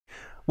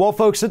Well,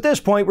 folks, at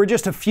this point, we're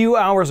just a few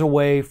hours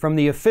away from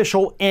the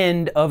official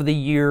end of the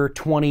year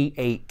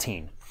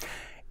 2018.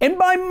 And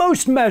by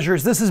most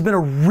measures, this has been a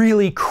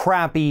really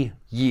crappy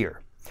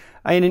year.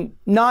 I mean,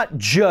 not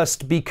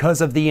just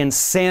because of the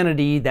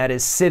insanity that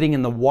is sitting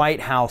in the White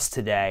House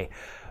today,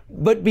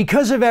 but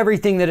because of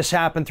everything that has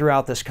happened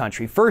throughout this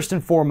country. First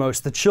and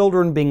foremost, the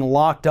children being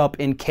locked up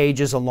in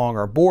cages along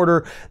our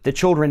border, the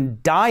children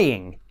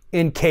dying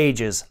in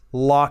cages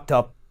locked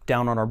up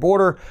down on our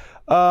border,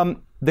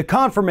 the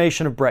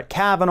confirmation of Brett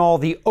Kavanaugh,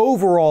 the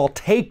overall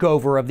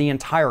takeover of the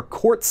entire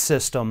court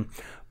system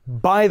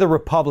by the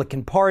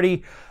Republican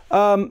Party,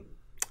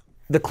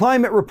 the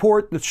climate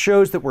report that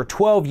shows that we're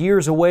 12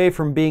 years away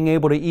from being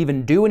able to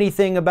even do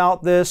anything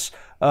about this.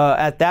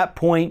 At that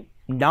point,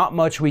 not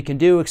much we can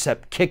do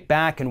except kick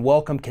back and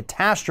welcome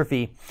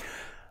catastrophe.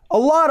 A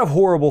lot of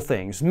horrible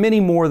things, many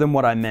more than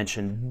what I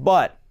mentioned.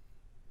 But,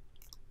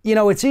 you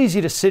know, it's easy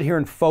to sit here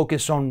and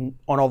focus on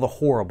all the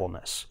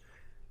horribleness.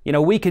 You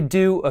know, we could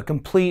do a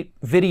complete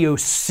video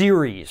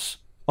series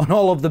on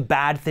all of the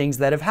bad things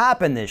that have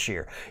happened this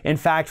year. In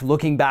fact,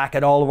 looking back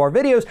at all of our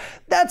videos,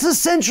 that's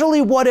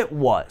essentially what it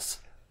was.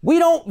 We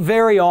don't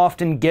very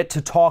often get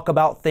to talk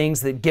about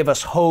things that give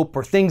us hope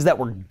or things that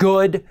were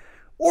good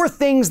or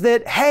things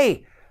that,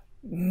 hey,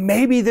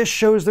 maybe this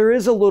shows there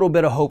is a little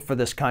bit of hope for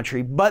this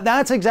country. But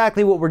that's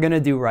exactly what we're going to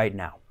do right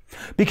now.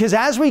 Because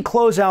as we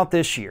close out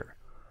this year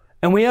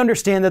and we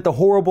understand that the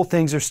horrible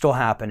things are still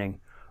happening,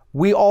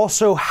 we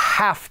also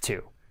have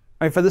to,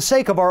 right, for the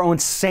sake of our own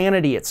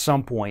sanity at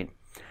some point,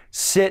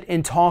 sit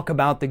and talk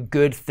about the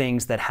good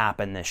things that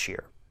happened this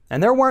year.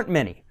 And there weren't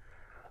many,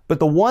 but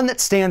the one that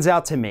stands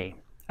out to me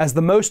as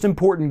the most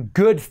important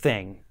good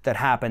thing that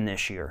happened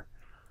this year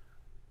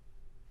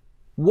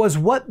was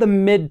what the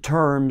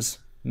midterms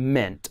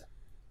meant.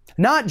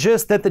 Not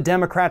just that the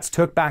Democrats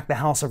took back the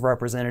House of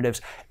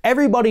Representatives.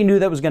 Everybody knew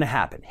that was going to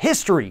happen.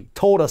 History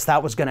told us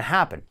that was going to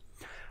happen.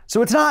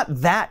 So it's not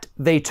that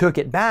they took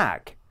it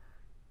back.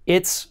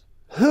 It's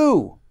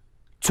who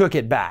took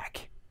it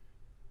back.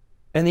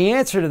 And the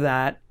answer to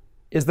that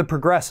is the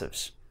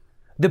progressives.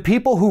 The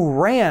people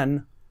who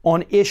ran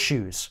on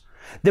issues.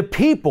 The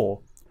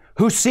people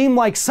who seem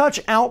like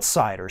such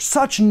outsiders,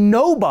 such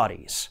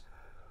nobodies,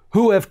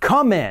 who have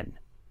come in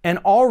and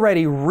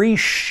already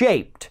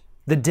reshaped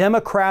the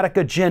Democratic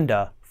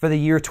agenda for the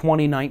year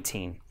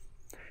 2019.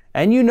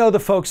 And you know the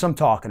folks I'm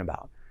talking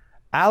about.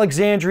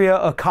 Alexandria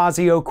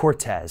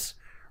Ocasio-Cortez,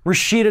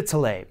 Rashida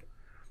Tlaib,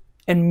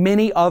 and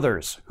many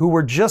others who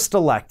were just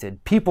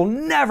elected. People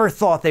never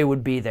thought they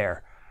would be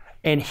there.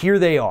 And here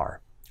they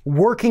are.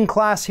 Working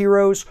class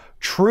heroes,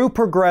 true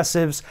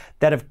progressives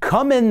that have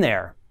come in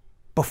there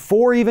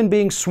before even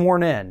being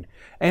sworn in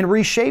and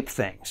reshaped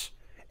things.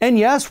 And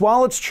yes,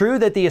 while it's true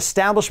that the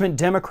establishment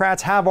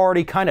Democrats have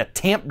already kind of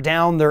tamped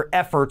down their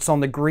efforts on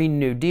the Green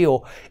New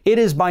Deal, it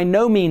is by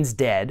no means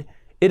dead.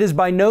 It is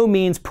by no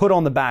means put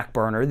on the back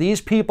burner.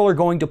 These people are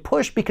going to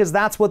push because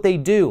that's what they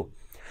do.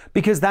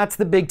 Because that's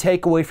the big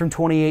takeaway from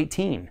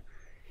 2018.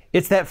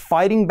 It's that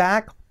fighting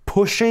back,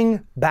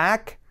 pushing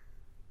back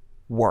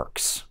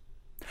works.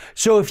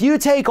 So if you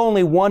take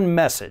only one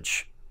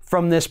message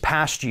from this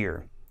past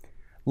year,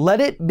 let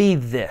it be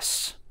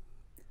this.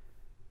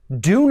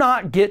 Do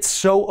not get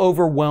so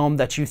overwhelmed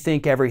that you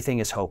think everything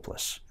is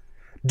hopeless.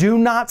 Do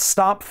not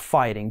stop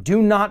fighting.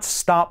 Do not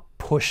stop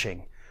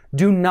pushing.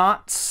 Do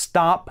not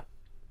stop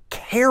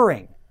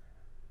caring.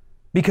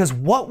 Because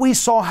what we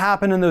saw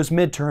happen in those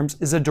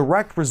midterms is a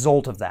direct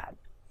result of that.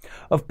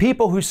 Of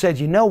people who said,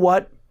 you know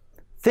what?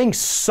 Things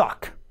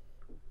suck.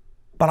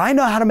 But I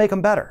know how to make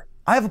them better.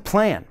 I have a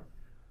plan.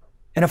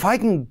 And if I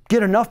can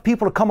get enough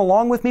people to come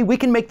along with me, we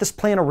can make this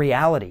plan a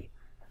reality.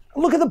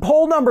 Look at the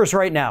poll numbers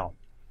right now.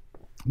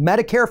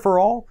 Medicare for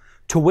all,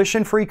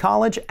 tuition-free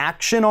college,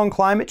 action on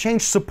climate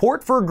change,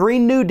 support for a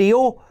Green New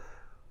Deal.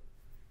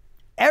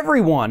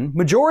 Everyone,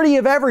 majority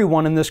of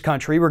everyone in this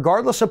country,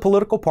 regardless of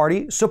political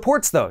party,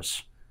 supports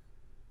those.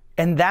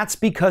 And that's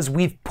because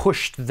we've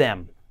pushed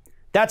them.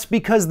 That's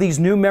because these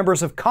new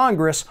members of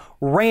Congress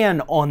ran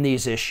on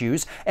these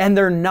issues and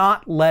they're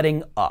not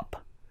letting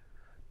up.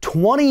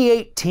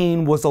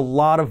 2018 was a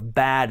lot of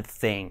bad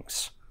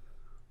things.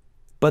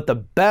 But the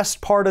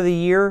best part of the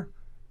year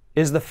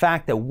is the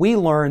fact that we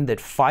learned that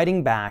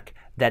fighting back,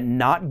 that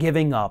not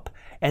giving up,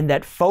 and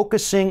that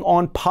focusing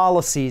on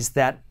policies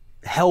that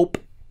help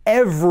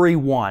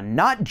everyone,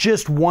 not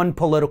just one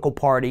political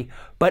party,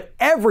 but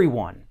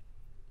everyone,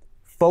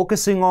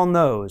 focusing on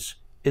those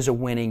is a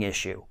winning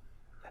issue.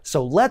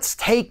 So let's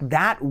take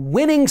that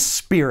winning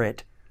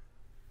spirit,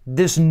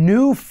 this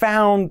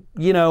newfound,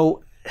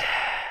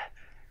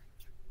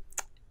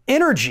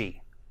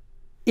 energy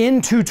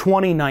into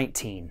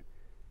 2019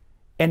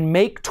 and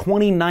make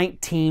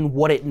 2019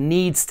 what it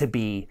needs to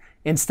be,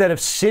 instead of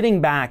sitting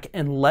back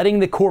and letting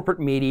the corporate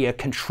media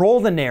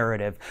control the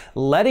narrative,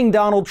 letting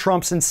Donald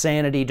Trump's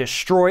insanity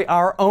destroy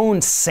our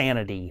own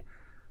sanity.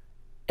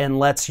 And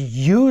let's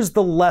use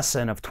the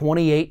lesson of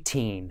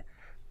 2018,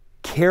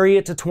 carry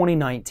it to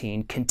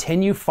 2019,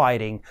 continue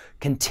fighting,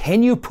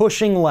 continue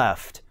pushing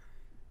left,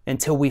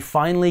 until we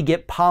finally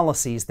get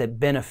policies that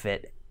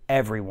benefit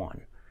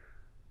everyone.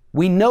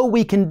 We know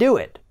we can do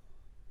it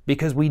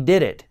because we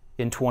did it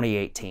in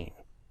 2018.